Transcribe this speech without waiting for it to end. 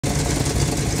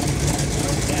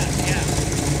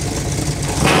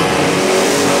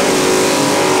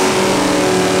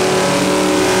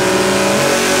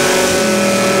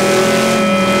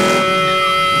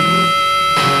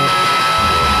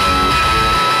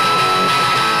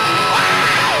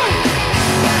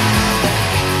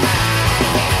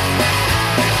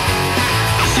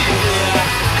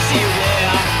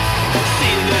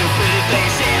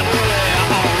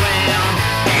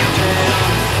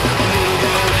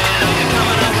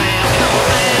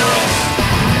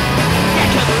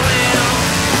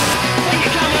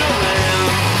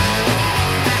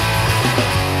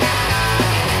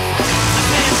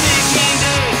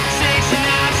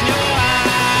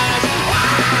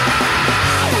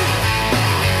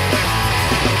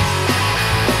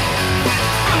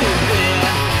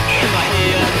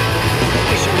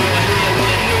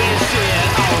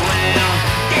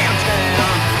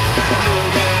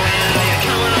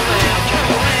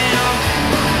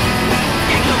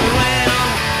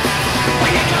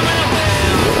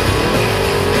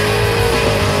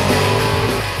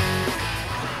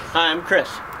Chris.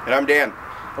 And I'm Dan.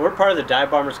 And we're part of the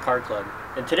Divebombers Car Club.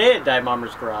 And today at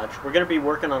Divebombers Garage, we're going to be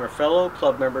working on our fellow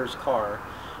club member's car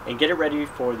and get it ready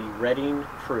for the Reading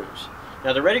Cruise.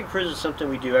 Now the Reading Cruise is something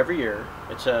we do every year.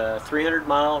 It's a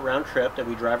 300-mile round trip that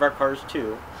we drive our cars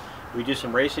to. We do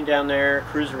some racing down there,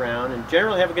 cruise around, and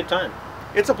generally have a good time.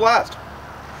 It's a blast.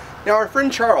 Now our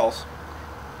friend Charles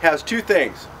has two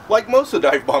things. Like most of the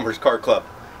Divebombers Car Club,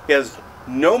 he has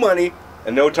no money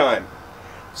and no time.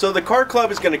 So the car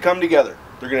club is going to come together.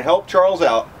 They're going to help Charles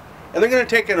out, and they're going to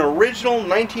take an original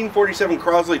 1947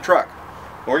 Crosley truck.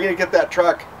 And we're going to get that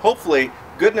truck, hopefully,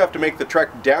 good enough to make the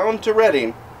trek down to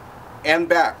Reading and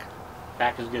back.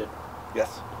 Back is good.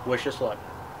 Yes. Wish us luck.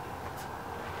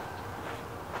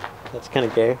 That's kind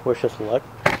of gay. Wish us luck.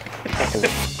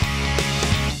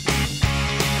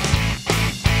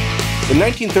 In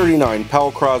 1939,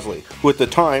 Powell Crosley, who at the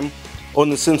time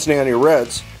owned the Cincinnati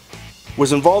Reds,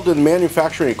 was involved in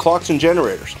manufacturing clocks and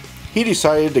generators. He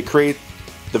decided to create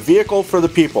the vehicle for the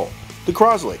people, the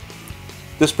Crosley.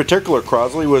 This particular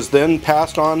Crosley was then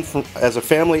passed on as a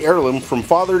family heirloom from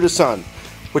father to son,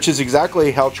 which is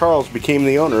exactly how Charles became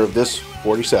the owner of this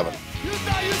 47.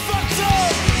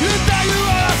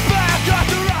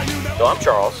 So I'm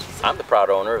Charles. I'm the proud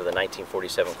owner of the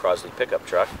 1947 Crosley pickup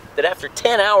truck that after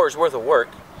 10 hours worth of work,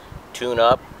 tune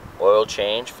up, oil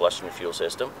change, flushing the fuel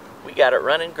system, we got it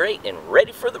running great and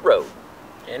ready for the road.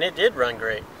 And it did run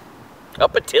great.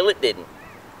 Up until it didn't.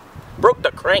 Broke the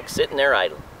crank sitting there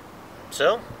idle.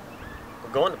 So,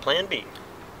 we're going to Plan B.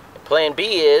 And Plan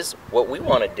B is what we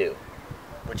want to do.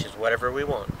 Which is whatever we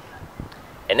want.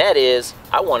 And that is,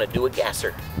 I want to do a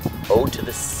gasser. Ode to the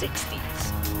 60s.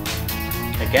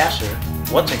 A gasser?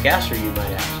 What's a gasser, you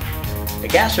might ask? A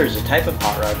gasser is a type of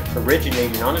hot rod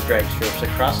originating on the drag strips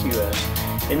across the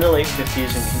U.S. in the late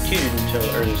 50s and continued until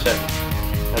early 70s.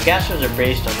 Now gassers are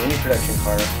based on any production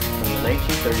car from the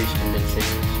 1930s to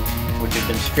mid-60s, which have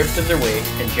been stripped of their weight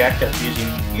and jacked up using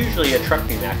usually a truck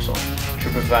beam axle to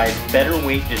provide better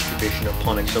weight distribution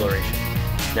upon acceleration.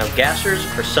 Now gassers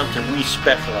are something we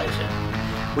specialize in.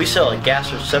 We sell a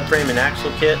gasser subframe and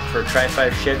axle kit for a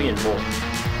Tri-5 Chevy and more.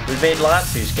 We've made lots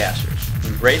of these gassers.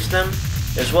 We've raced them,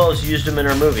 as well as used them in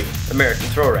our movie, American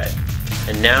Thrill Ride.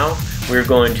 And now, we're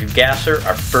going to gasser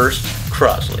our first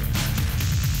Crosley.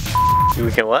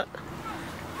 We can what?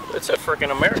 It's a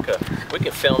frickin' America. We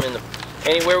can film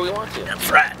anywhere we want to. That's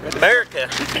right. America.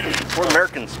 We're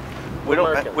Americans. We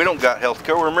don't got health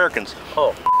care, we're Americans.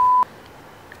 Oh.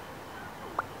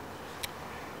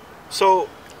 So,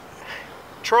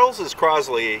 Charles's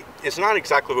Crosley is not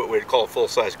exactly what we'd call a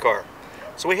full-size car.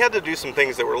 So we had to do some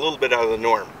things that were a little bit out of the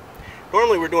norm.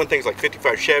 Normally we're doing things like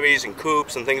 55 Chevys and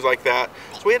coupes and things like that.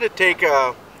 So we had to take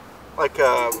a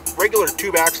regular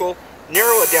tube axle,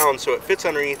 narrow it down so it fits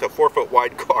underneath a 4-foot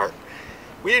wide car.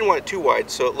 We didn't want it too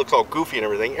wide so it looks all goofy and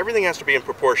everything. Everything has to be in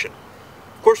proportion.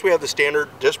 Of course we have the standard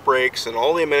disc brakes and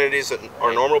all the amenities that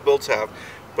our normal builds have,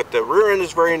 but the rear end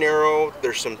is very narrow.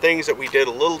 There's some things that we did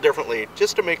a little differently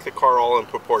just to make the car all in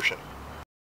proportion.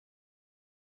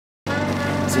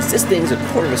 Since this thing's a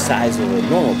quarter the size of a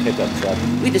normal pickup truck,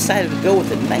 we decided to go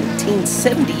with a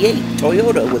 1978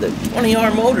 Toyota with a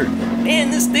 20R motor. Man,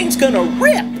 this thing's gonna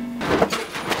rip!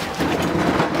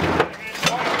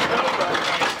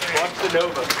 Watch the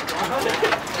Nova.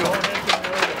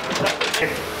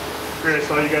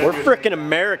 We're frickin'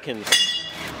 Americans.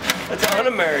 It's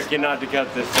un-American not to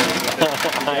cut this thing.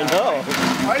 I know.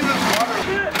 Why is this water?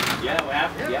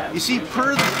 Yeah. You see,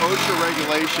 per the OSHA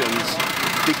regulations,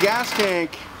 the gas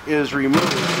tank is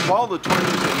removed while the toilet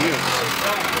is in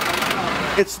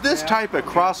use. It's this type of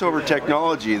crossover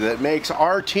technology that makes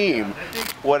our team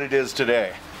what it is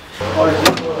today.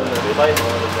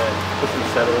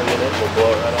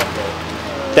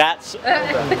 That's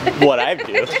what I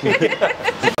do.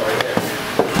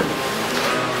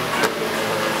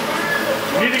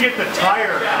 You need to get the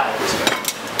tire out.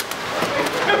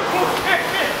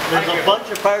 There's a bunch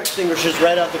of fire extinguishers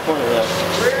right out the corner of this.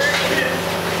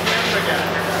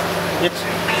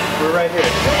 We're right here.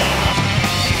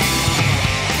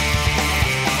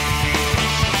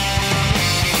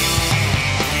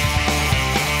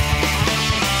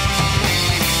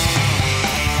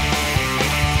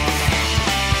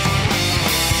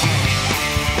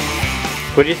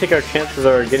 What do you think our chances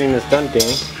are of getting this done,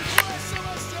 Danny?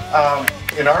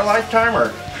 In our lifetime,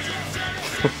 or?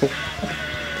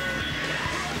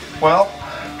 Well,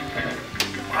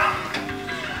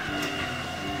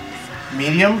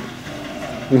 medium?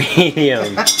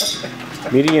 Medium.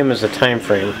 Medium is a time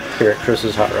frame here at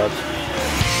Chris's Hot Rods.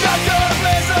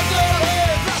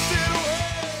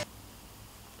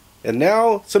 And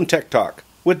now, some tech talk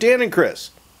with Dan and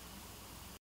Chris.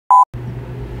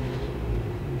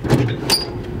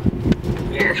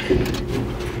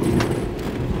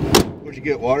 What'd you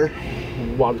get, water?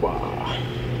 Wagwa.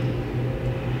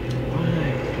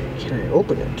 Why can I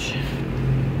open it?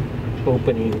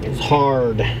 Opening is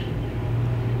hard.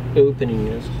 Opening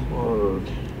is hard.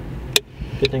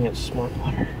 Good thing it's smart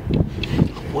water.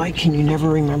 Why can you never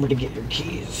remember to get your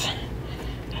keys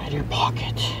out of your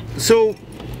pocket? So,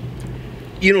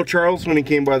 you know Charles, when he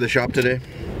came by the shop today?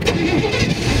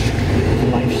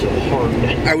 Life's so hard.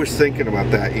 I was thinking about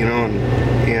that, you know,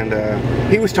 and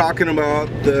he was talking about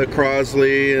the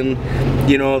Crosley and,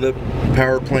 you know, the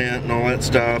power plant and all that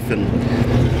stuff, and,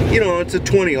 you know, it's a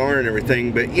 20R and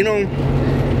everything, but, you know,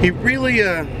 he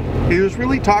was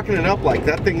really talking it up like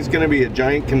that thing's going to be a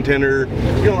giant contender,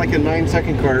 you know, like a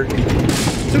 9-second car.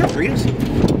 Is it a Prius?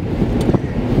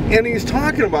 And he's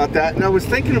talking about that, and I was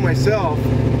thinking to myself,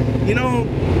 you know,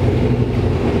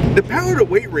 the power to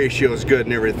weight ratio is good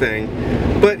and everything,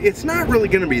 but it's not really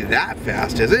going to be that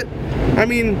fast, is it? I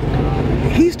mean,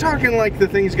 he's talking like the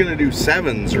thing's going to do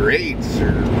 7s or 8s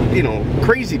or, you know,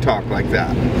 crazy talk like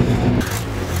that.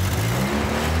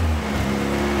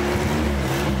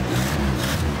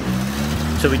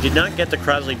 So we did not get the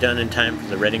Crosley done in time for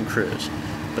the Reading cruise,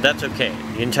 but that's okay.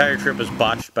 The entire trip was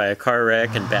botched by a car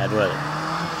wreck and bad weather.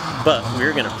 But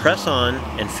we're going to press on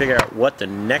and figure out what the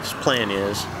next plan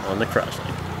is on the Crosley.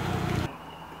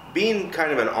 Being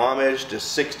kind of an homage to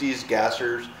 60s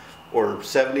gassers or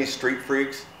 70s street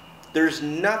freaks, there's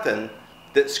nothing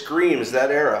that screams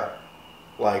that era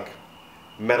like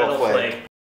Metal Flake.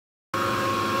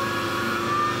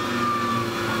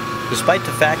 Despite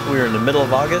the fact we were in the middle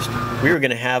of August, we were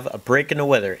going to have a break in the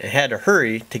weather and had to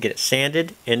hurry to get it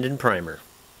sanded and in primer.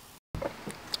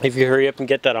 If you hurry up and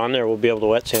get that on there, we'll be able to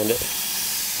wet sand it. You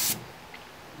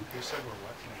said we're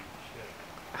wet sanding shit.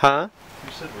 Huh?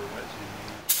 You said we're wet sanding.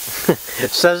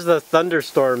 It says the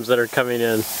thunderstorms that are coming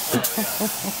in.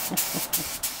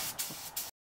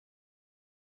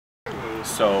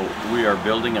 So we are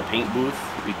building a paint booth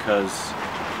because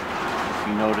if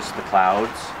you notice the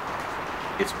clouds,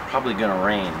 it's probably going to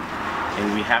rain,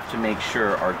 and we have to make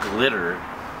sure our glitter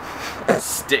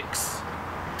sticks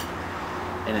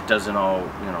and it doesn't all,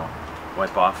 you know,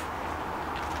 wipe off.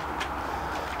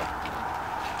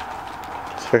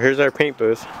 So here's our paint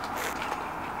booth.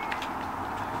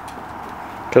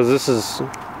 Because this is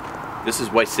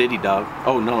White City, dog.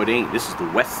 Oh no, it ain't. This is the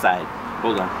west side.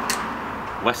 Hold on.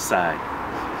 West side.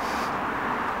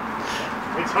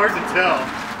 It's hard to tell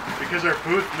because our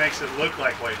booth makes it look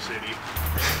like White City.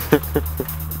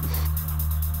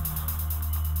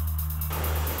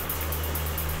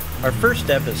 Our first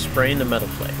step is spraying the metal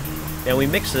flake. Now we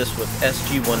mix this with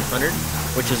SG100,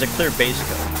 which is a clear base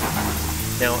coat.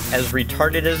 Now, as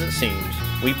retarded as it seems,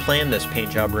 we planned this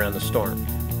paint job around the storm,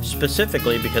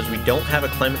 specifically because we don't have a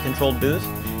climate-controlled booth,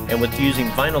 and with using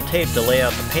vinyl tape to lay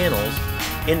out the panels,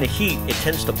 in the heat it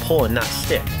tends to pull and not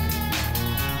stick.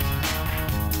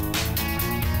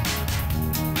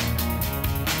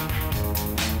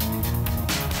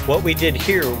 What we did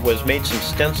here was made some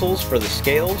stencils for the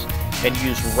scales and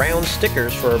used round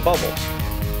stickers for our bubbles.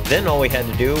 Then all we had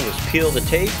to do was peel the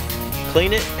tape,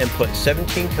 clean it, and put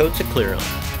 17 coats of clear on.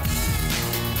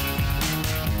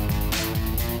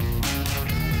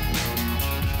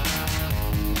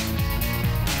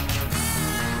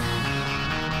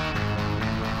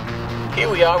 Here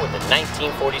we are with the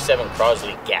 1947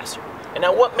 Crosley Gasser. And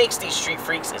now what makes these street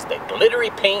freaks is the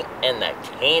glittery paint and the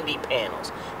candy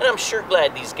panels. And I'm sure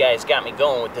glad these guys got me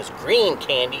going with this green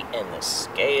candy and the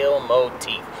scale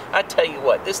motif. I tell you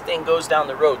what, this thing goes down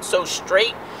the road so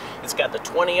straight. It's got the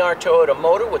 20R Toyota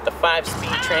motor with the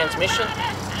 5-speed transmission,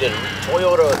 the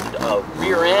Toyota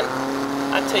rear end.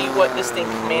 I tell you what, this thing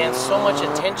commands so much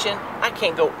attention, I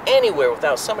can't go anywhere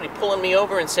without somebody pulling me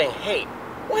over and saying, hey,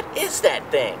 what is that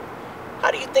thing?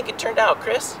 How do you think it turned out,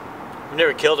 Chris? We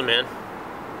never killed a man.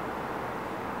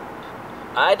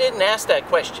 I didn't ask that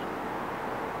question.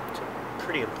 It's a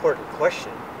pretty important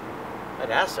question. I'd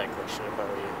ask that question if I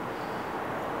were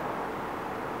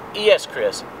you. Yes,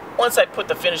 Chris. Once I put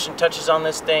the finishing touches on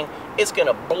this thing, it's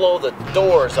gonna blow the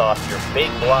doors off your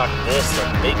big block this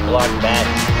and big block that.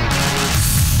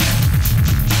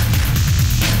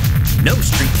 No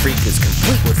street freak is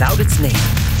complete without its name.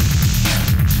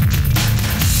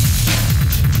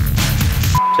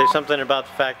 Say something about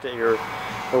the fact that we're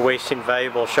wasting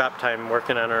valuable shop time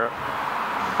working on our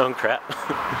own crap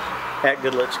at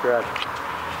Goodlet's Garage.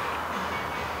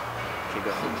 Keep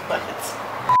going.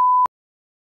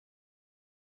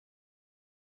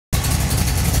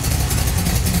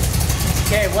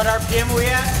 Okay, what RPM are we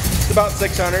at? It's about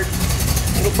 600.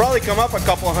 It'll probably come up a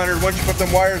couple of hundred once you put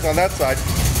them wires on that side.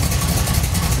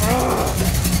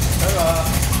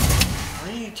 Why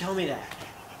didn't you tell me that?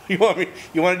 You want to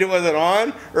do it with it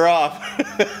on or off?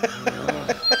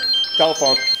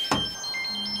 Telephone.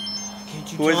 Can't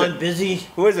you Who is tell I'm it? busy?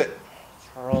 Who is it?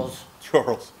 Charles.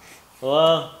 Charles.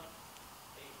 Hello?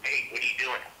 Hey, what are you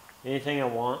doing? Anything I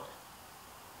want?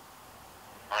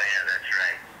 Oh yeah, that's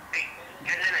right. Hey,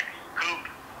 get in it. Coop,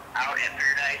 out at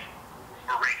Paradise.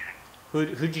 We're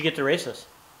racing. Who'd you get to race us?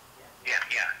 Yeah.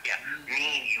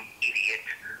 Me and you idiot.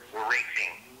 We're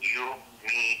racing. You,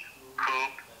 me,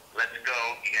 Coop. Let's go.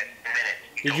 You got a minute.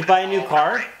 Did you buy a new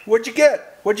car? What'd you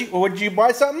get? Would you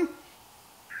buy something?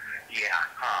 Yeah,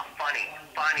 funny.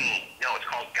 No, it's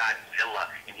called Godzilla,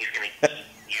 and he's gonna eat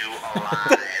you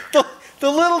alive. The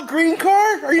little green car?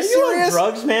 Are you Are you serious?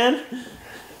 on drugs, man?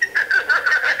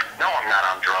 No, I'm not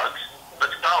on drugs.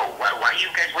 Let's go. Why are you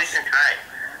guys wasting time?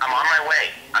 I'm on my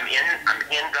way. I'm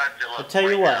in Godzilla. I'll tell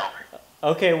you right what.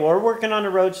 Okay, we're working on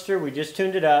a roadster. We just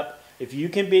tuned it up. If you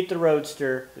can beat the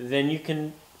roadster, then you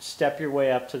can step your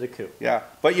way up to the coupe. Yeah,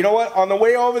 but you know what? On the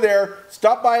way over there,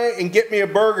 stop by it and get me a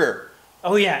burger.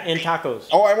 Oh yeah, and tacos.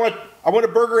 Oh, I want a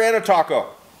burger and a taco.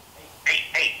 Hey,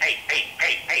 pay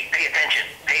attention.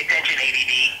 Pay attention,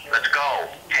 ADD. Let's go.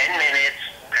 10 minutes,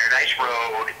 Paradise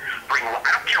Road. I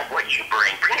don't care what you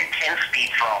bring. Bring a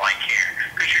 10-speed for all I care.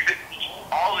 Because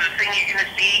all the thing you're going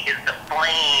to see is the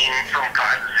flame from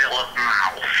Godzilla's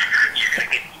mouth. You're going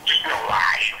to get eaten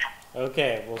alive.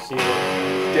 Okay, we'll see you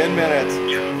later. 10 minutes.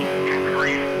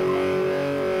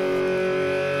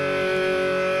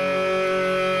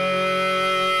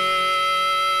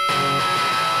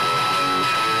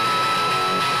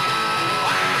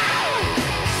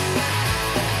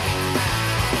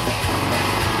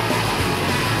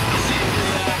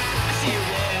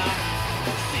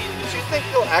 Do you think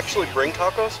he'll actually bring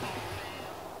tacos?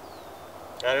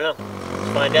 I don't know.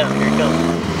 Let's find out. Here he comes.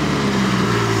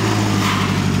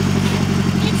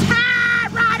 It's high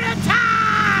rider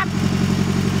time!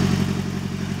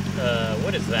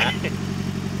 What is that?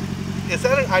 Is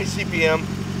that an ICBM?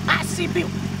 ICB.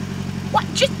 What?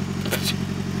 Just.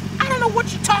 I don't know what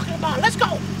you're talking about. Let's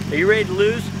go. Are you ready to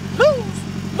lose?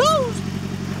 Lose.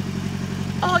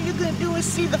 All you're gonna do is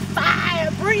see the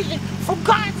fire breathing from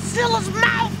Godzilla's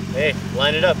mouth. Hey,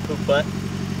 line it up, poop butt.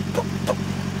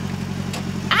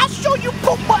 I'll show you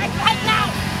poop butt right now.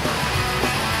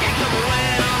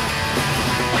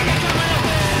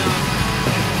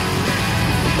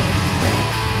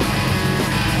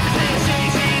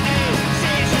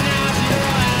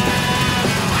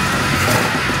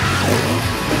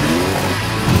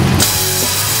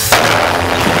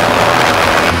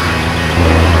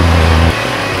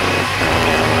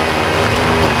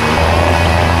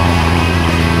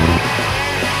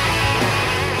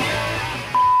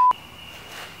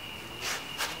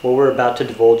 What we're about to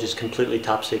divulge is completely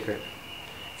top secret.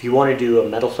 If you want to do a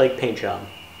metal flake paint job,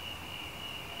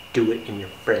 do it in your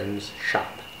friend's shop.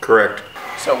 Correct.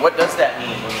 So what does that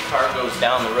mean when the car goes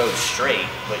down the road straight,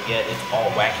 but yet it's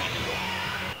all wacky doodle?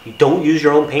 You don't use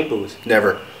your own paint booth.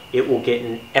 Never. It will get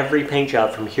in every paint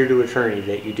job from here to eternity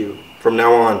that you do. From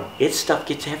now on. Its stuff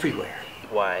gets everywhere.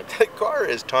 Why? The car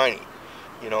is tiny,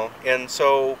 and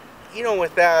so,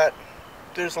 with that,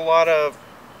 there's a lot of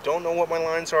don't know what my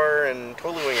lines are and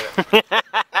totally winging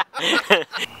it.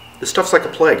 This stuff's like a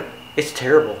plague. It's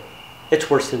terrible.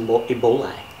 It's worse than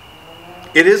Ebola.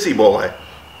 It is Ebola.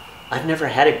 I've never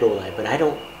had Ebola, but I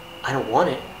don't want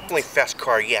it. Definitely fast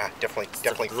car, yeah, definitely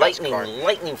fast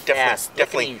Lightning fast.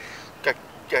 Definitely.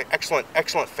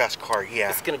 Excellent fast car, yeah.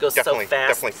 It's gonna go definitely, so fast.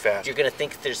 Definitely fast. You're gonna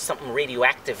think there's something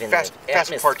radioactive in Fast the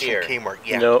atmosphere. parts in Kmart,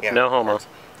 yeah. No homo.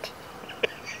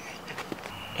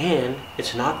 And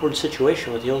it's an awkward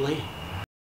situation with the old lady.